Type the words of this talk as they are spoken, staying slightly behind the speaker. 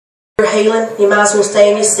Your healing, you might as well stay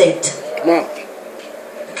in your seat. Come on.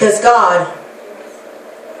 Because God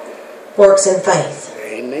works in faith.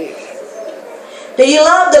 Amen. Do you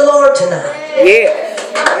love the Lord tonight? Yeah.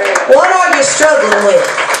 What are you struggling with?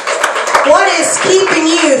 What is keeping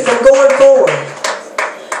you from going forward?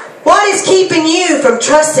 What is keeping you from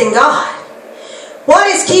trusting God? What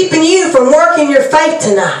is keeping you from working your faith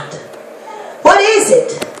tonight? What is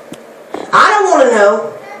it? I don't want to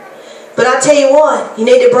know. But I tell you what, you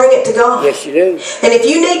need to bring it to God. Yes, you do. And if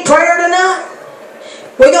you need prayer tonight,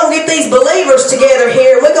 we're going to get these believers together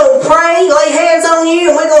here. We're going to pray, lay hands on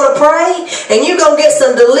you, and we're going to pray. And you're going to get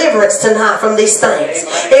some deliverance tonight from these things.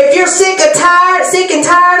 If you're sick and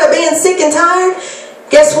tired of being sick and tired,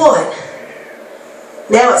 guess what?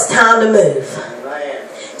 Now it's time to move.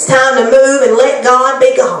 It's time to move and let God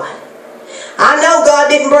be God. I know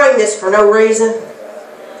God didn't bring this for no reason.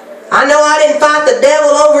 I know I didn't fight the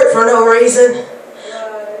devil over it for no reason.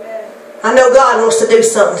 I know God wants to do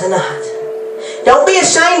something tonight. Don't be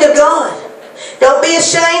ashamed of God. Don't be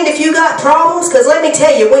ashamed if you got problems, because let me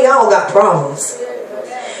tell you, we all got problems.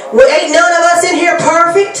 We ain't none of us in here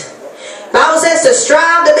perfect. The Bible says to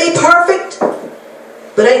strive to be perfect,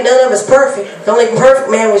 but ain't none of us perfect. The only perfect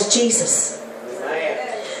man was Jesus.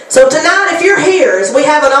 So tonight, if you're here, as we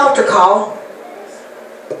have an altar call,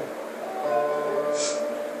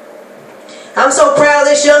 I'm so proud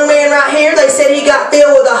of this young man right here. They said he got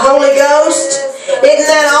filled with the Holy Ghost. Isn't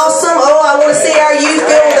that awesome? Oh, I want to see our youth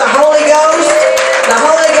filled with the Holy Ghost. The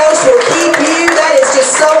Holy Ghost will keep you. That is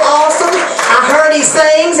just so awesome. I heard he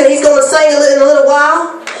sings, and he's going to sing in a little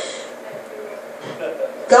while.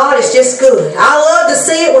 God is just good. I love to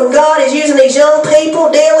see it when God is using these young people.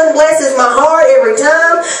 Dylan blesses my heart every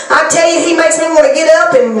time. I tell you, he makes me want to get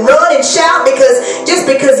up and run and shout, because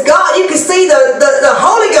God, you can see the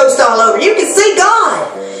Holy Ghost all over. You can see God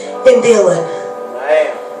in Dylan.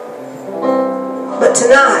 But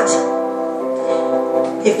tonight,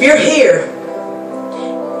 if you're here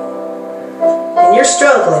and you're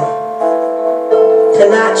struggling,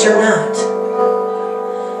 tonight you're not.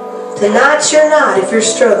 Tonight you're not, if you're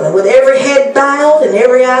struggling, with every head bowed and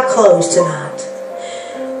every eye closed tonight.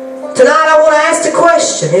 Tonight I want to ask the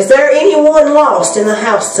question, is there anyone lost in the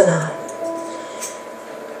house tonight?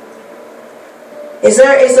 Is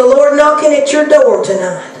the Lord knocking at your door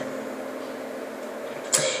tonight?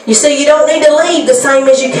 You see, you don't need to leave the same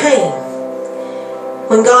as you came.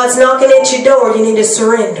 When God's knocking at your door, you need to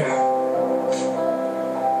surrender.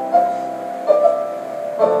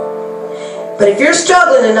 But if you're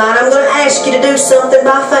struggling tonight, I'm going to ask you to do something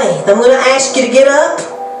by faith. I'm going to ask you to get up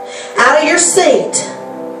out of your seat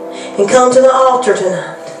and come to the altar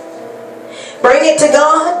tonight. Bring it to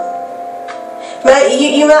God.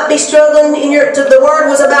 You might be struggling. The word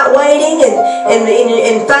was about waiting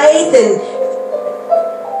and faith and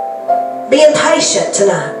being patient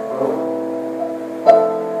tonight.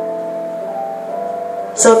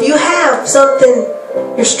 So if you have something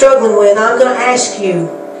you're struggling with, I'm going to ask you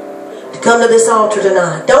to come to this altar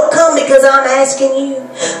tonight. Don't come because I'm asking you,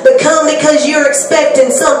 but come because you're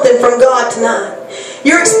expecting something from God tonight.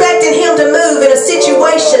 You're expecting Him to move in a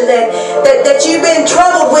situation that you've been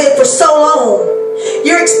troubled with for so long.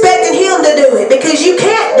 You're expecting Him to do it, because you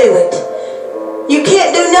can't do it. You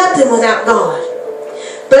can't do nothing without God.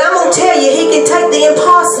 But I'm going to tell you, He can take the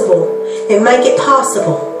impossible and make it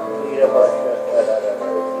possible.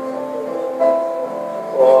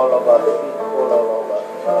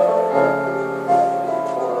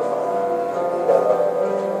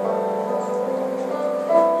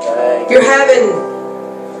 You're having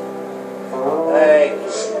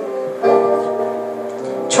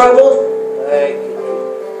trouble.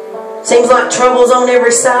 Seems like trouble's on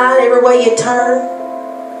every side, every way you turn.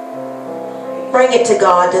 Bring it to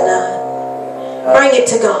God tonight. Bring it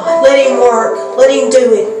to God. Let Him work. Let Him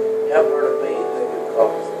do it.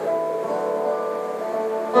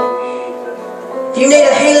 If you need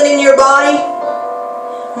a healing in your body,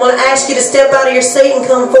 I'm going to ask you to step out of your seat and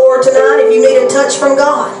come forward tonight if you need a touch from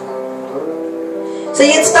God. See,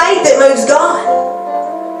 it's faith that moves God.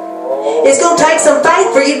 It's going to take some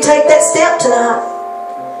faith for you to take that step tonight.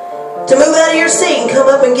 To move out of your seat and come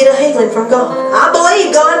up and get a healing from God. I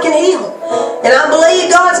believe God can heal. And I believe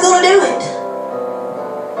God's going to do it.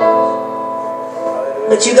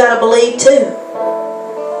 But you got to believe too.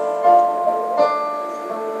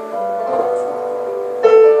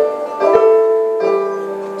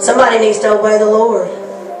 Somebody needs to obey the Lord.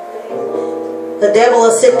 The devil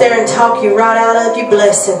will sit there and talk you right out of your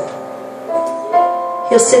blessing.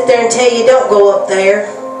 He'll sit there and tell you, don't go up there.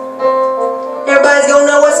 Everybody's going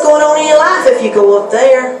to know what's going on in your life if you go up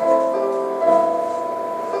there.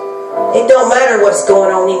 It don't matter what's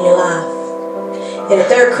going on in your life. And if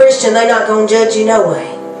they're a Christian, they're not going to judge you no way.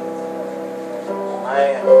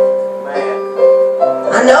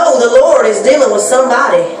 I know the Lord is dealing with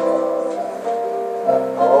somebody.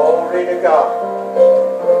 Glory to God.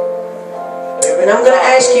 And I'm going to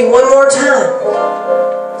ask you one more time.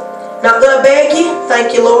 Not going to beg you.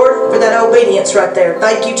 Thank you, Lord, for that obedience right there.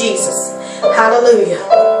 Thank you, Jesus. Hallelujah.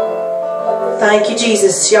 Thank you,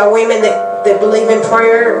 Jesus. Y'all women that believe in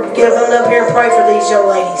prayer, get on up here and pray for these young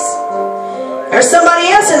ladies. There's somebody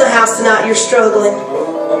else in the house tonight. You're struggling.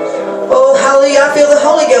 Oh, hallelujah. I feel the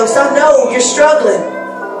Holy Ghost. I know you're struggling.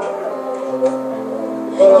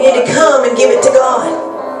 You need to come and give it to God.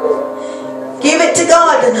 Give it to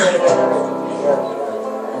God tonight.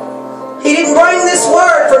 He didn't bring this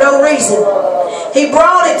word for no reason. He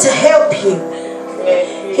brought it to help you.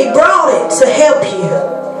 He brought it to help you.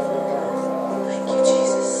 Thank you,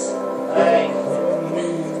 Jesus.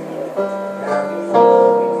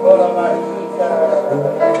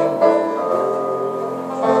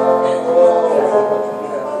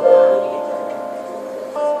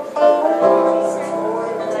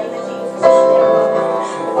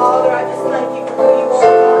 Father, I just thank you for who you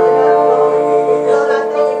are. God, I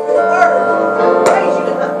thank you for the word. I praise you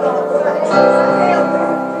tonight, Father, for I ask you to help her.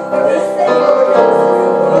 You see,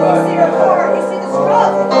 Lord, you see her heart. You see the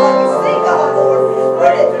struggle.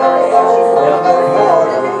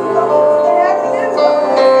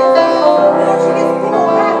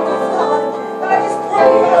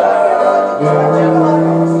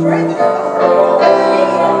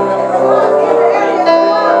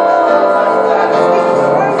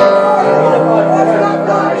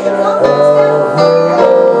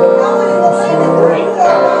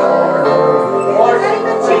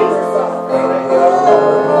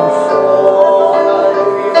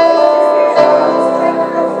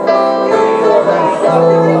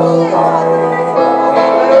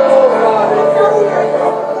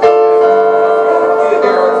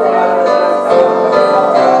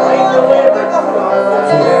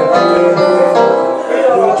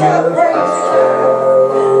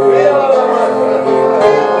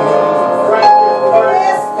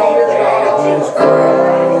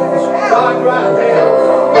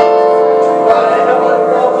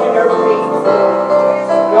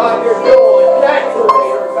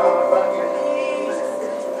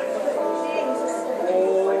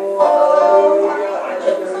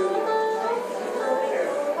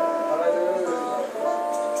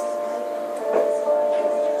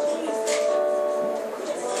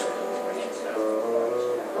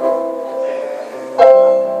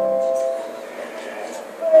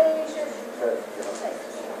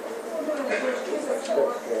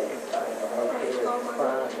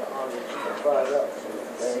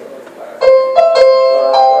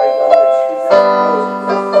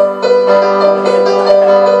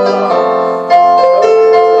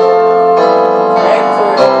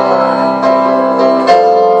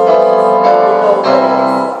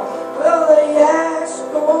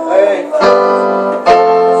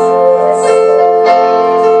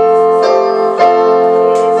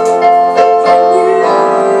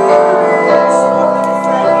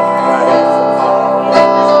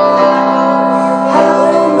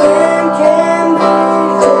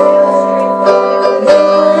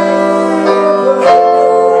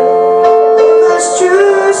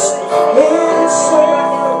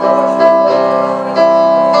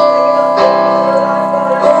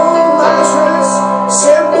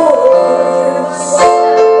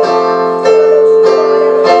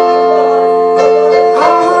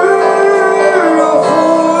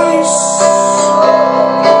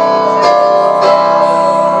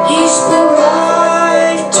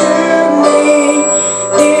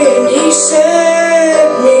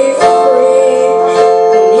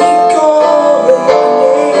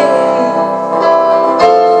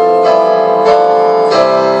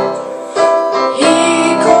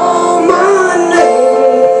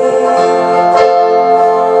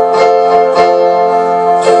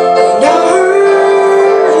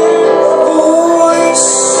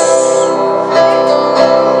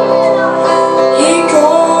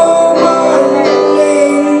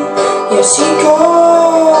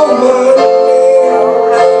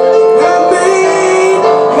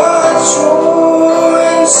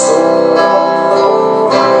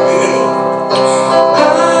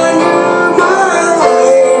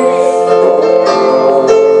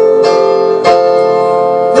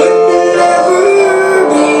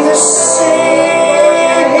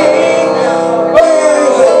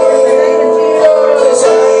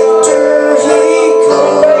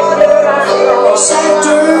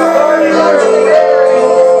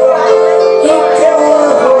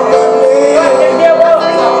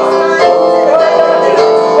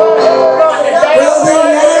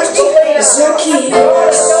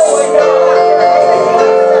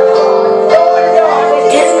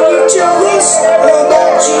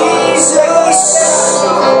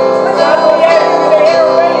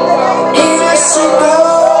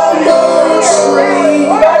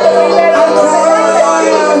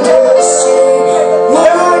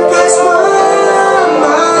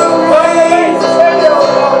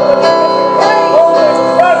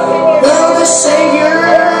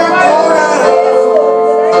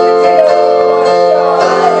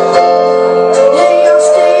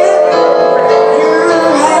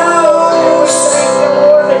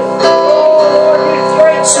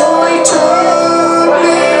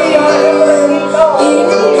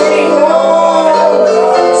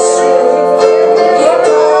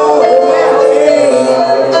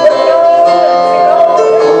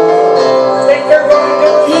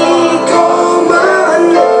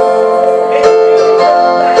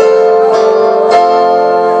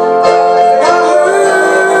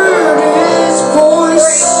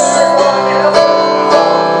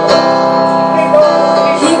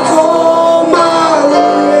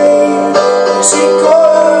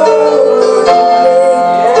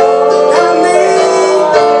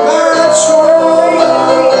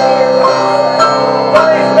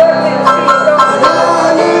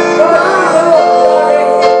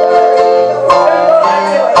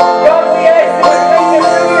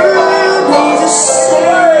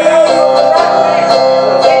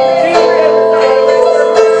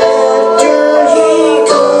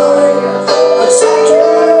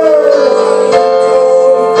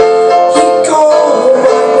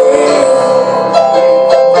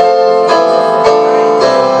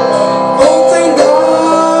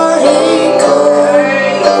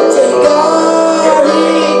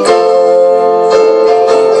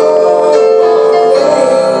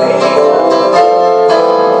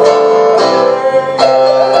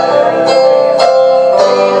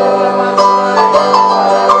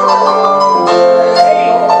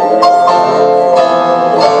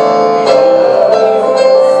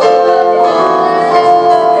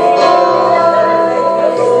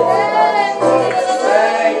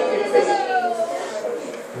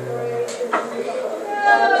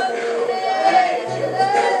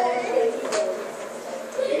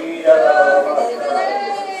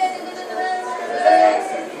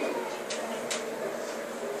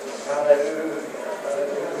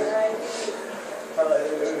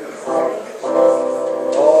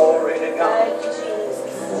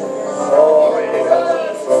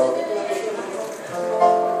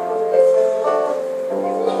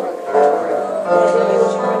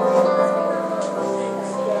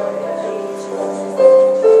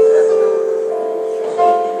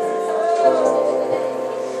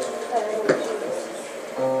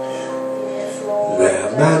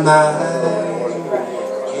 My mind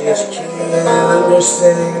just can't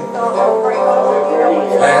understand how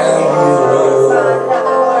you, Lord,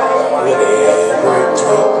 would ever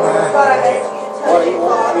take my hand, put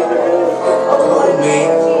me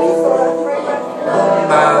on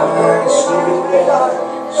my sleep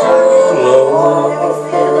so low.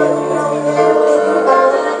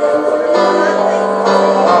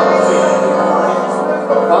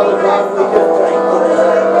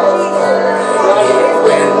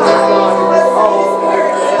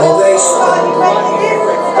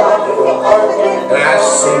 And I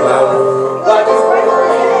see my room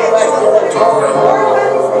to grow.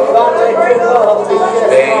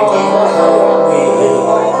 Then you call me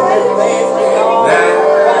now.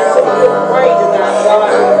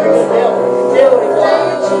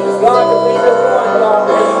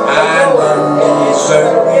 I'm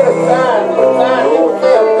undeserving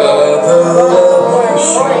of the love you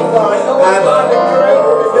show. I'm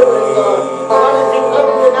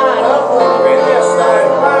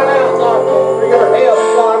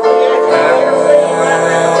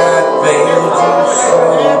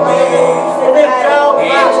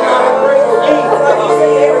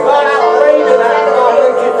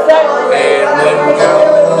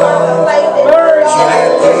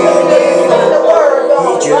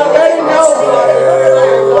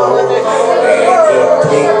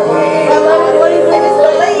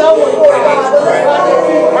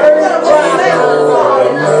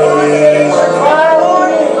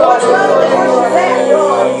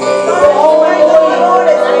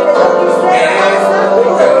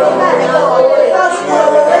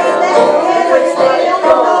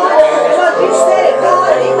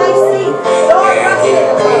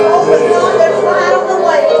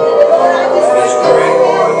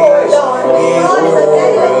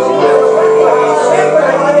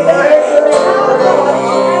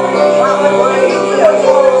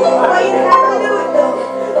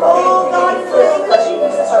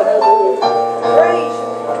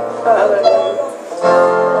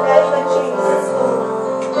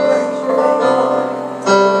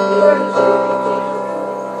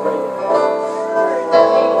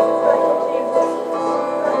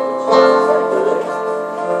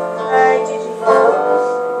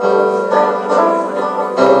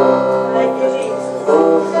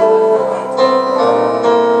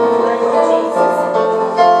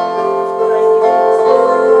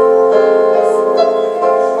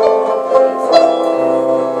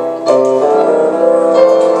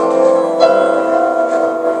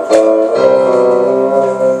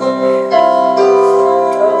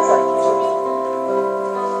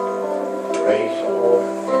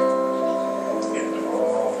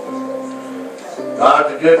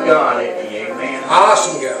God's a good God, isn't He? Amen.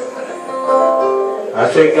 Awesome God.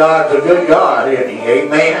 I say God's a good God, isn't He?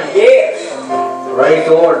 Amen. Yes. Praise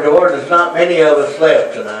the Lord. Lord, there's not many of us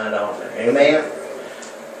left tonight, on there. Amen.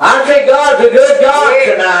 I say God's a good God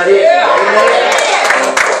tonight, isn't He? Amen.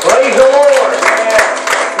 Praise the Lord.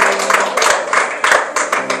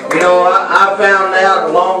 You know, I found out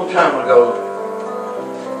a long time ago,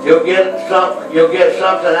 you'll get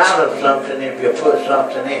something out of something if you put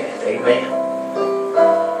something in it. Amen.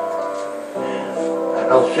 I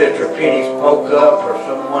know Sister Penny spoke up, or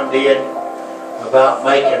someone did, about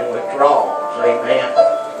making withdrawals. Amen.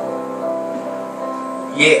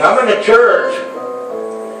 Yeah, coming to church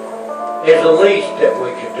is the least that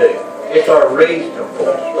we could do. It's our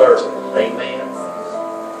reasonable service. Amen.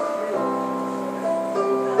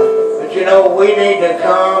 But you know, we need to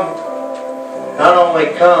come, not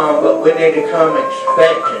only come, but we need to come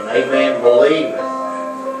expecting, amen, believing,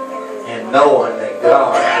 and knowing that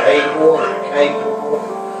God is able and capable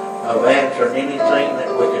of answering anything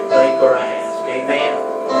that we could think or ask. Amen.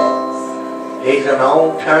 He's an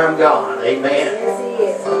on-time God. Amen. Yes, He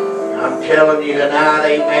is. I'm telling you tonight,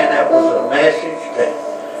 amen, that was a message that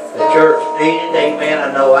the church needed. Amen.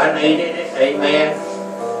 I know I needed it. Amen.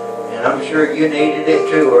 And I'm sure you needed it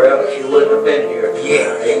too, or else you wouldn't have been here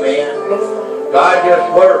tonight. Amen. God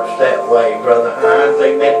just works that way, Brother Hines.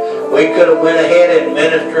 Amen. We could have went ahead and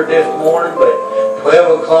ministered this morning, but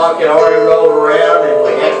 12 o'clock had already rolled around and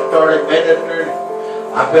we hadn't started ministering.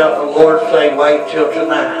 I felt the Lord say, wait till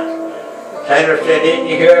tonight. Sandra said, didn't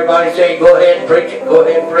you hear everybody say, go ahead and preach it, go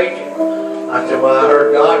ahead and preach it? I said, well, I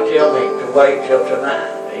heard God tell me to wait till tonight.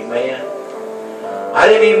 Amen. I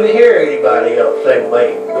didn't even hear anybody else say,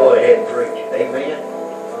 wait, go ahead and preach it. Amen.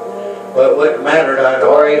 But it wouldn't matter, I'd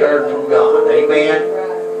already heard from God. Amen.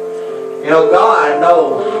 You know, God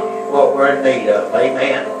knows what we're in need of.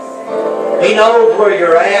 Amen. He knows where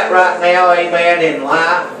you're at right now, amen, in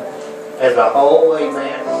life as a whole.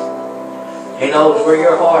 Amen. He knows where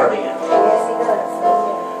your heart is. Yes, He does.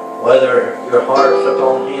 Whether your heart's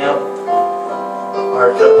upon Him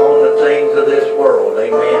or it's upon the things of this world.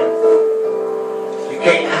 Amen. You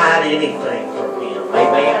can't hide anything from Him.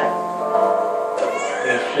 Amen.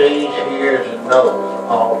 He sees, hears, and knows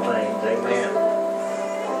all things. Amen.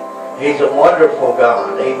 He's a wonderful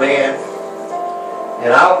God. Amen.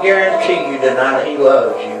 And I'll guarantee you tonight He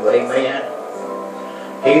loves you. Amen.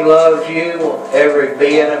 He loves you every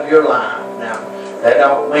being of your life. Now, that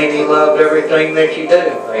don't mean He loves everything that you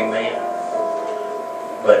do. Amen.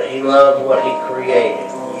 But He loves what He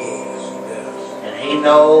created. And He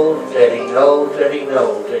knows that He knows that He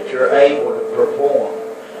knows that you're able to perform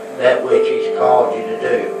that which He's called you to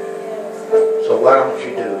do. So why don't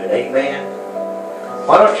you do it? Amen.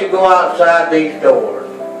 Why don't you go outside these doors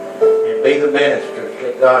and be the ministers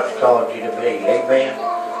that God's called you to be? Amen.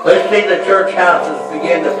 Let's see the church houses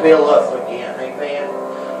begin to fill up again. Amen.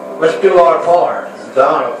 Let's do our part.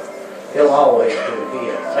 God, He'll always do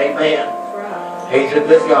His. Amen. He's a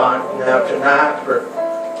good God. Now tonight, for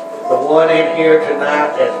the one in here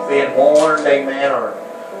tonight that's been warned, amen, or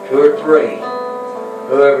 2 or 3,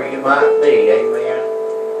 whoever you might be, amen.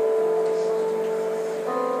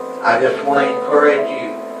 I just want to encourage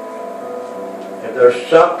you. If there's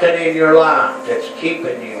something in your life that's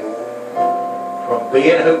keeping you from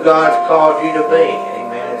being who God's called you to be,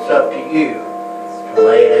 amen, it's up to you to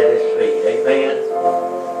lay it at His feet, amen.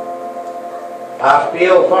 I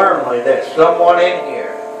feel firmly that someone in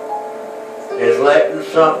here is letting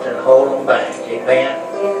something hold them back, amen.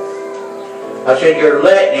 I said you're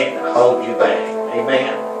letting it hold you back,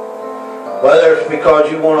 amen. Whether it's because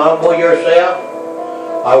you want to humble yourself,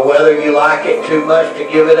 or whether you like it too much to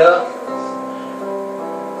give it up.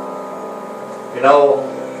 You know,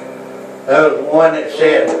 there was one that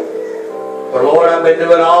said, "But Lord, I've been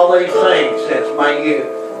doing all these things since my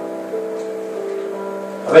youth.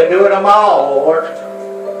 I've been doing them all, Lord."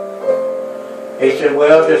 He said,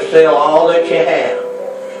 "Well, just sell all that you have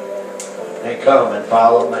and come and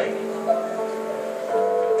follow me."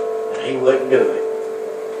 And he wouldn't do it.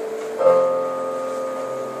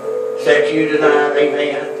 Is that you tonight,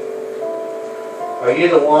 amen? Are you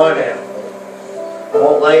the one that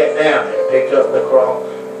won't lay it down and pick up the cross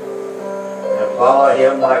and follow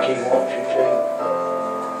Him like He wants you to?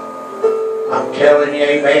 I'm telling you,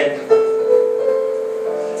 amen,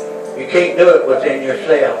 you can't do it within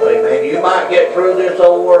yourself, amen. You might get through this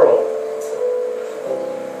old world,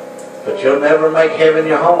 but you'll never make heaven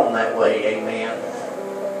your home that way, amen.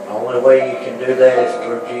 The only way you can do that is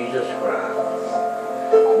through Jesus Christ.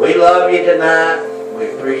 We love you tonight. We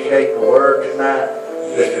appreciate the word tonight.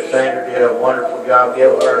 Sister Sandra did a wonderful job.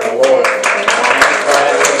 Give her and the Lord.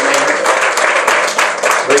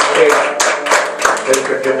 Appreciate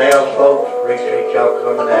Sister Janelle's folks. Appreciate y'all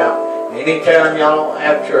coming out. Anytime y'all don't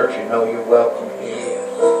have church, you know you're welcome here.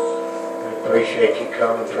 We appreciate you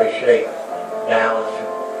coming. Appreciate Dallas and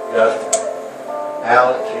Justin.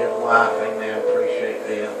 Alex, his wife, amen. Appreciate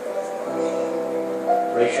them.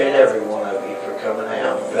 Appreciate every one of you for coming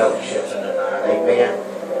out and fellowshipping tonight. Amen.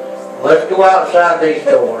 Let's go outside these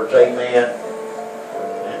doors. Amen.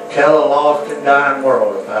 And tell a lost and dying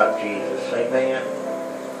world about Jesus. Amen.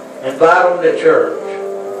 Invite them to church.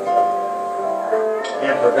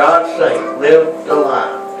 And for God's sake, live the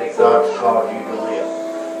life that God's called you to live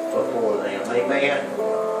before them. Amen.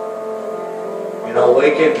 You know, we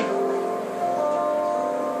can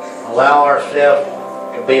allow ourselves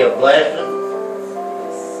to be a blessing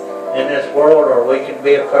in this world, or we can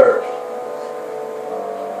be a curse.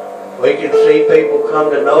 We can see people come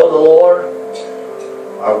to know the Lord,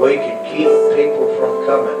 or we can keep people from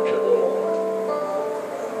coming to the Lord.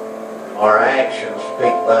 Our actions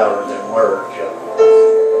speak louder than words, y'all.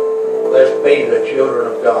 Let's be the children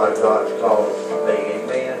of God God's called us to be.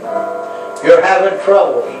 Amen. If you're having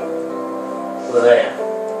troubles with that,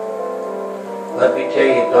 let me tell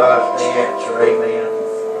you, God's the answer. Amen.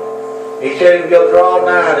 He said if you'll draw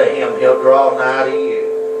nigh to Him, He'll draw nigh to you.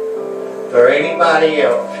 If there anybody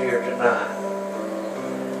else here tonight,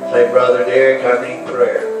 say, Brother Derek, I need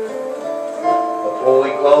prayer. Before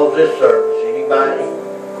we close this service, anybody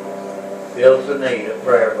feels the need of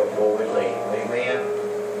prayer before we leave? Amen.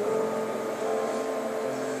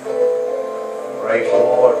 Praise the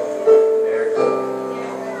Lord. Derek.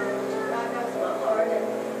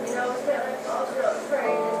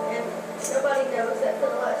 Nobody knows that for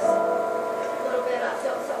the last little bit I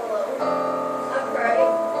felt so alone. I pray.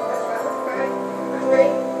 I try to pray. I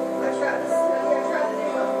read. I try to study. I try to do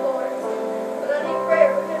my part. But I need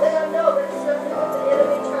prayer because then I know that it's nothing but the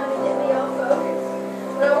enemy trying to get me off focus.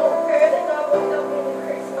 But I want prayer that God will help me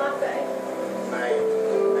increase my faith. Amen.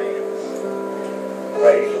 Amen.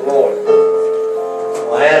 Praise the Lord.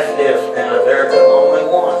 I'll ask ask this now, there's only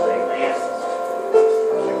one, amen.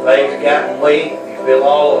 Your faith's gotten weak, you feel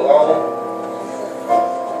all alone.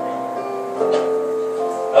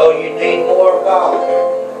 Oh, you need more of God.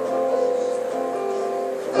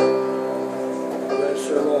 Bless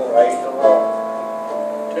her, Lord. Praise the Lord.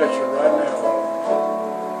 Touch her right now.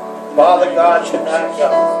 Father God, tonight,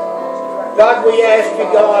 God. God, we ask you,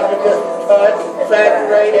 God, to just touch and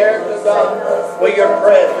saturate Erica, God, with your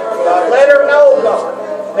presence, God. Let her know, God,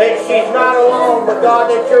 that she's not alone, but God,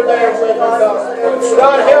 that you're there with her, God.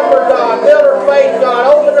 God, help her, God. Build her faith, God.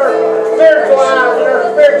 Open her spiritual eyes and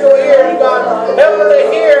her spiritual ears, God. Help her to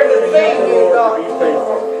hear and to see you, God.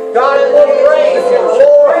 God, and we'll praise and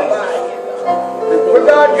glorify you, God. For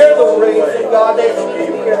God, you're the reason, God, that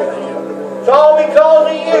she's here. It's all because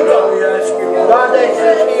of you, God. God, that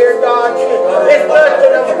she's here, God. It's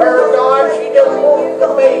nothing of her, God. She just wants to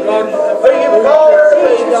be. But you called her to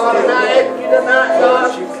be, God. And I ask you tonight, God,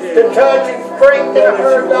 to touch and strengthen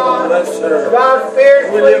her, God. God,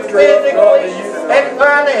 spiritually, physically, and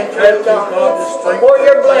financially, God. For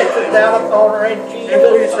your blessings out upon her in Jesus'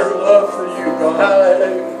 Increase her name. love for you, God.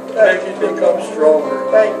 Hallelujah. Make it become stronger.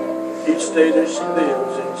 Thank you. Each day that she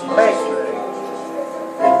lives, in Jesus' Thank you. name.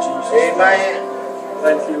 In Jesus' name. Amen.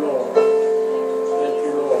 Thank you, Lord. Thank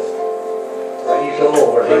you, Lord. Praise the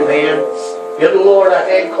Lord. Amen. Give the Lord a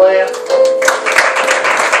hand clap.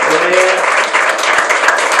 Amen.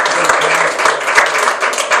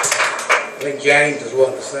 I think James is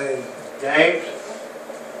wanting to sing. James.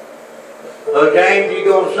 Oh, James, you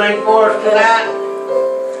going to sing for us tonight?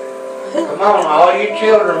 Come on, all you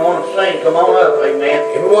children want to sing. Come on up, amen.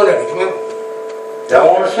 Every one of you, come on. Y'all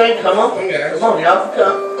want to sing? Come on. Come on, y'all can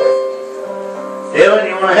come. Dylan,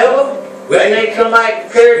 you want to help them? They need somebody to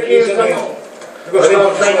carry you. Come on. We're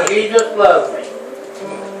going to sing Jesus Loves Me.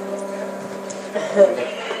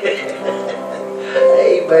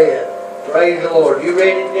 Amen. Praise the Lord. You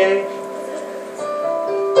ready, James?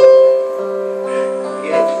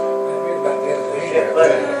 Yes.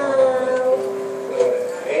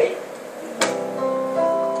 Ready?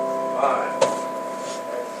 All right.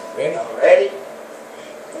 Ready? Ready?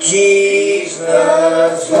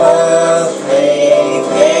 Jesus loves me,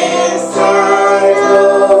 yes I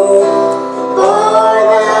know, for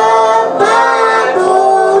the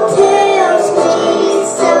Bible tells me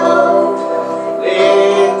so.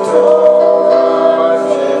 Little ones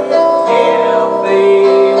Him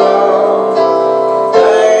belong,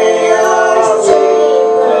 they are sheep,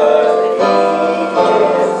 but He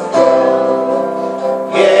is true.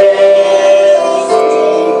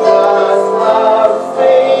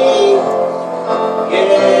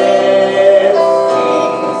 Yes,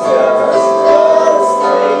 Jesus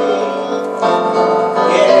loves me. Yes,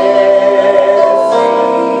 Jesus loves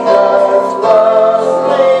me. Yes, Jesus loves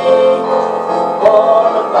me. For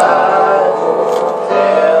the Bible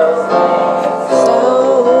tells me so.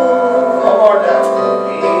 One more time.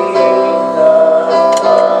 Jesus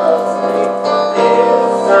loves me.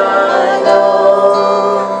 This I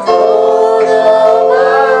know. For the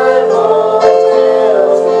Bible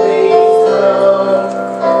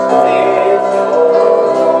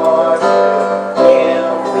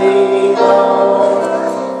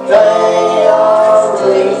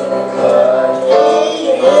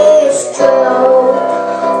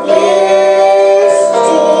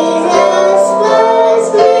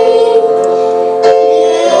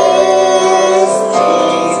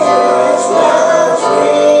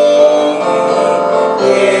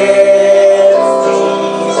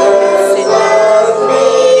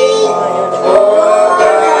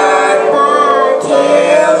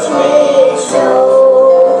tells me so.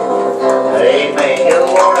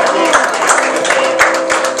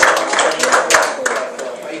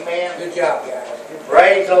 Good job, guys.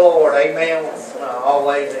 Praise the Lord, amen. I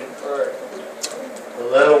always encourage the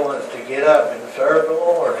little ones to get up and serve the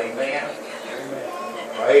Lord, amen.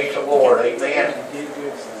 Praise the Lord, amen.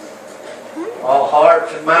 All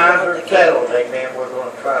hearts and minds are settled, amen. We're going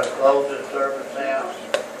to try to close this service out.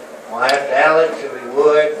 I'll ask Alex if he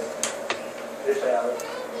would. This Alex.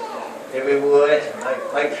 If he would.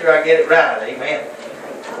 Make sure I get it right, amen.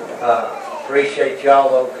 Appreciate y'all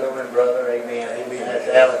though coming, brother, amen. Amen. That's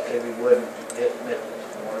Alex if he wouldn't dismiss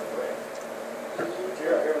this morning.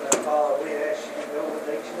 Dear Heavenly Father, we ask you to go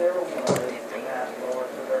with each and every one of these tonight, Lord,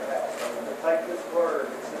 to their house. And to take this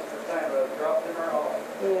word that Sister Sandra dropped in our heart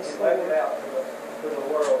and take it out to the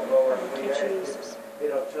world, Lord. We ask you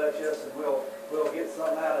it'll touch us and we'll get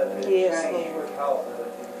something out of it and change because of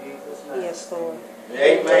it in Jesus' name. Yes, Lord.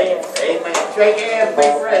 Amen. Amen. Shake hands, be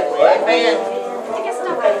friendly. Amen.